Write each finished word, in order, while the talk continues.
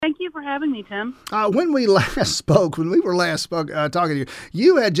for having me, Tim. When we were last talking to you,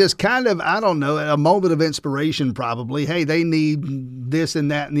 you had just kind of, I don't know, a moment of inspiration probably. Hey, they need this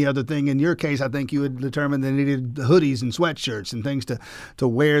and that and the other thing. In your case, I think you had determined they needed hoodies and sweatshirts and things to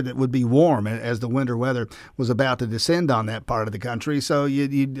wear that would be warm as the winter weather was about to descend on that part of the country. So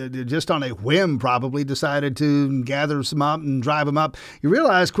you just on a whim probably decided to gather some up and drive them up. You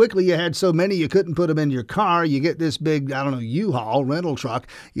realized quickly you had so many you couldn't put them in your car. You get this big, I don't know, U-Haul rental truck.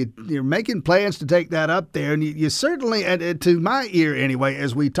 You're making plans to take that up there, and you certainly, to my ear anyway,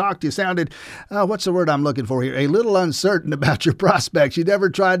 as we talked, you sounded, what's the word I'm looking for here, a little uncertain about your prospects. You never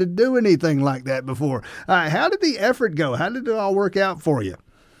tried to do anything like that before. How did the effort go? How did it all work out for you?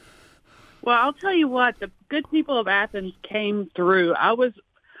 Well, I'll tell you what, the good people of Athens came through. I was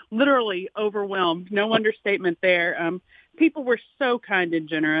literally overwhelmed. No understatement there. People were so kind and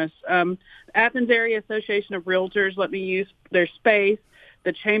generous. Athens Area Association of Realtors let me use their space.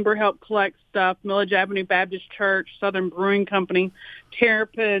 The Chamber helped collect stuff. Millage Avenue Baptist Church, Southern Brewing Company,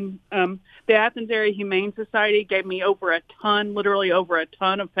 Terrapin. The Athens Area Humane Society gave me literally over a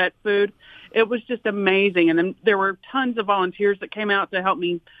ton of pet food. It was just amazing. And then there were tons of volunteers that came out to help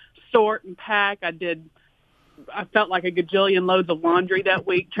me sort and pack. I felt like a gajillion loads of laundry that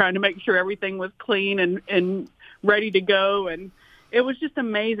week trying to make sure everything was clean and ready to go. And it was just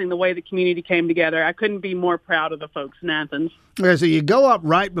amazing the way the community came together. I couldn't be more proud of the folks in Athens. Okay, so you go up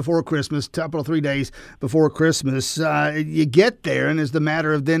right before Christmas, couple of 3 days before Christmas. You get there, and it's the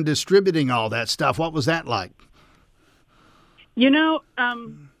matter of then distributing all that stuff. What was that like? It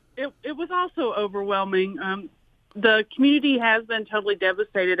was also overwhelming. The community has been totally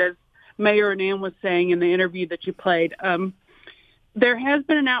devastated, as Mayor Annan was saying in the interview that you played. There has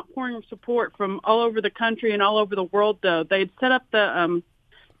been an outpouring of support from all over the country and all over the world, though. They'd set up the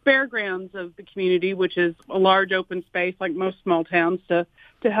fairgrounds of the community, which is a large open space like most small towns, to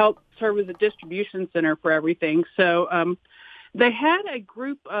help serve as a distribution center for everything. So they had a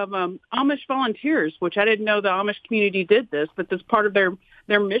group of Amish volunteers, which I didn't know the Amish community did this, but this part of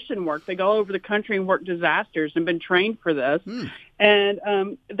their mission work. They go all over the country and work disasters and been trained for this.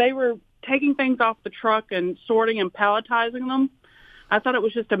 And they were taking things off the truck and sorting and palletizing them. I thought it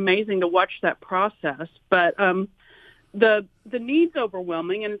was just amazing to watch that process. But the need's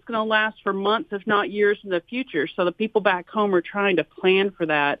overwhelming, and it's going to last for months, if not years in the future. So the people back home are trying to plan for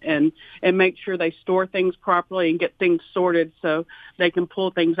that and make sure they store things properly and get things sorted so they can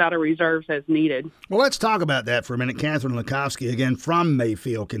pull things out of reserves as needed. Well, let's talk about that for a minute. Catherine Lukovsky, again, from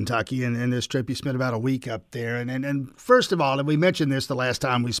Mayfield, Kentucky, and this trip, you spent about a week up there. And first of all, and we mentioned this the last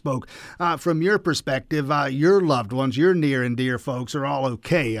time we spoke, from your perspective, your loved ones, your near and dear folks are all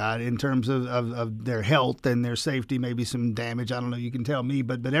okay in terms of their health and their safety, maybe some damage. I don't know, you can tell me,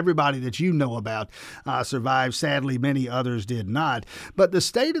 but everybody that you know about survived. Sadly, many others did not. But the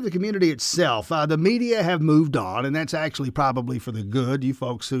state of the community itself, the media have moved on, and that's actually probably for the good. You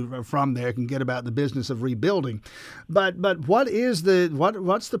folks who are from there can get about the business of rebuilding. But what's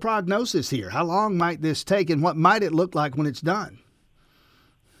the prognosis here? How long might this take, and what might it look like when it's done?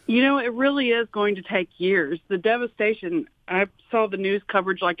 It really is going to take years. The devastation, I saw the news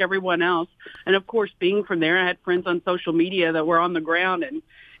coverage like everyone else. And, of course, being from there, I had friends on social media that were on the ground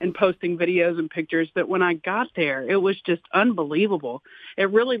and posting videos and pictures. But when I got there, it was just unbelievable. It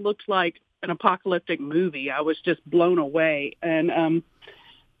really looked like an apocalyptic movie. I was just blown away. And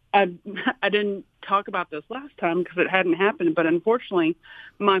I didn't talk about this last time because it hadn't happened, but unfortunately,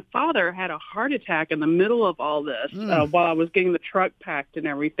 my father had a heart attack in the middle of all this while I was getting the truck packed and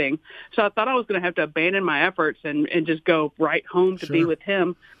everything. So I thought I was going to have to abandon my efforts and just go right home to be with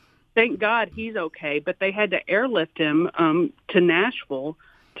him. Thank God he's okay, but they had to airlift him to Nashville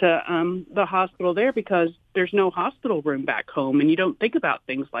to the hospital there because there's no hospital room back home, and you don't think about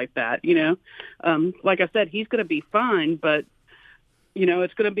things like that, Like I said, he's going to be fine, but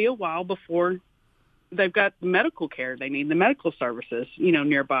it's going to be a while before they've got the medical care they need, the medical services,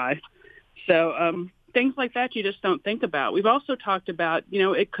 nearby. So things like that you just don't think about. We've also talked about,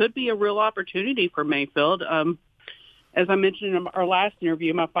 it could be a real opportunity for Mayfield. As I mentioned in our last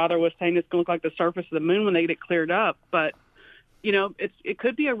interview, my father was saying it's going to look like the surface of the moon when they get it cleared up. But it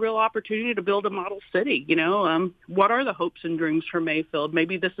could be a real opportunity to build a model city. What are the hopes and dreams for Mayfield?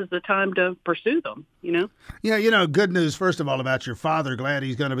 Maybe this is the time to pursue them, Yeah, good news, first of all, about your father. Glad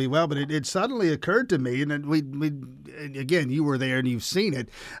he's going to be well. But it suddenly occurred to me, and again, you were there and you've seen it.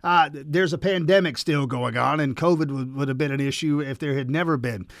 There's a pandemic still going on, and COVID would have been an issue if there had never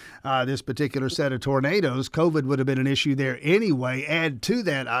been this particular set of tornadoes. COVID would have been an issue there anyway. Add to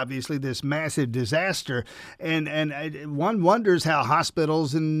that, obviously, this massive disaster. And one wonders how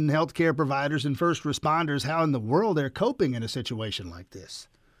hospitals and healthcare providers and first responders, how in the world they're coping in a situation like this.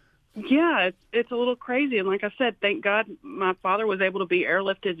 Yeah, it's a little crazy. And like I said, thank God my father was able to be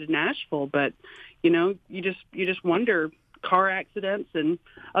airlifted to Nashville. But, you just wonder, car accidents and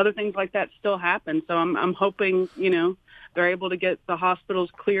other things like that still happen. So I'm hoping, they're able to get the hospitals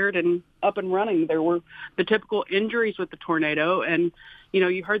cleared and up and running. There were the typical injuries with the tornado, and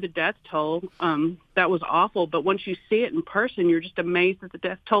you heard the death toll. That was awful. But once you see it in person, you're just amazed that the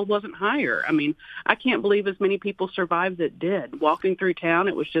death toll wasn't higher. I mean, I can't believe as many people survived that did. Walking through town,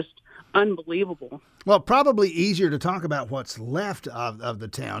 it was just unbelievable. Well, probably easier to talk about what's left of the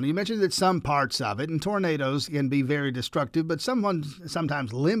town. You mentioned that some parts of it, and tornadoes can be very destructive, but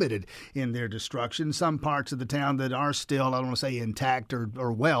sometimes limited in their destruction. Some parts of the town that are still, I don't want to say intact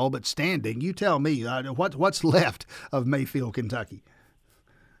or well, but standing. You tell me, what's left of Mayfield, Kentucky?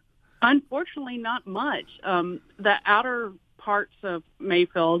 Unfortunately, not much. The outer parts of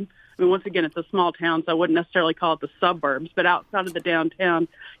Mayfield, I mean, once again, it's a small town, so I wouldn't necessarily call it the suburbs, but outside of the downtown,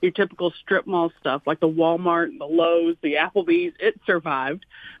 your typical strip mall stuff like the Walmart, the Lowe's, the Applebee's, it survived.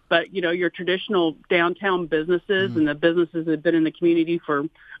 But, your traditional downtown businesses and the businesses that have been in the community for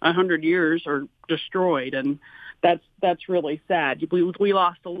 100 years are destroyed, and that's really sad. We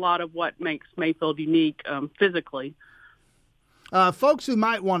lost a lot of what makes Mayfield unique physically. Folks who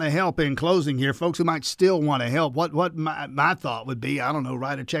might want to help in closing here, folks who might still want to help, what my thought would be, I don't know,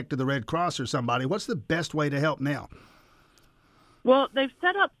 write a check to the Red Cross or somebody. What's the best way to help now? Well, they've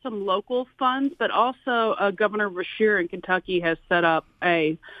set up some local funds, but also Governor Beshear in Kentucky has set up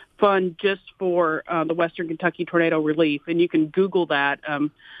a fund just for the Western Kentucky tornado relief, and you can Google that.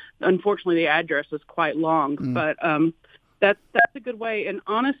 Unfortunately, the address is quite long, but that's a good way. And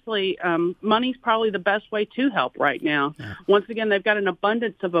honestly, money's probably the best way to help right now. Yeah. Once again, they've got an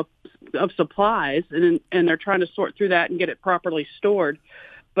abundance of supplies, and they're trying to sort through that and get it properly stored.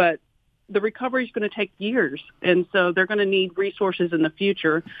 But the recovery is going to take years, and so they're going to need resources in the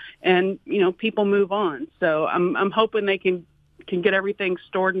future. And people move on. So I'm hoping they can get everything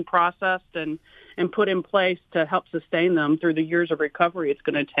stored and processed and put in place to help sustain them through the years of recovery it's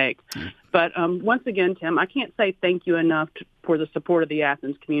going to take. But once again, Tim, I can't say thank you enough for the support of the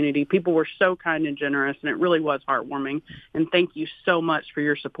Athens community. People were so kind and generous, and it really was heartwarming. And thank you so much for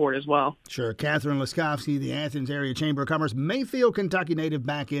your support as well. Sure. Catherine Laskowski, the Athens Area Chamber of Commerce, Mayfield, Kentucky native,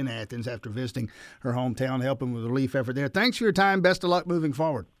 back in Athens after visiting her hometown, helping with the relief effort there. Thanks for your time. Best of luck moving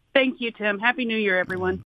forward. Thank you, Tim. Happy New Year, everyone.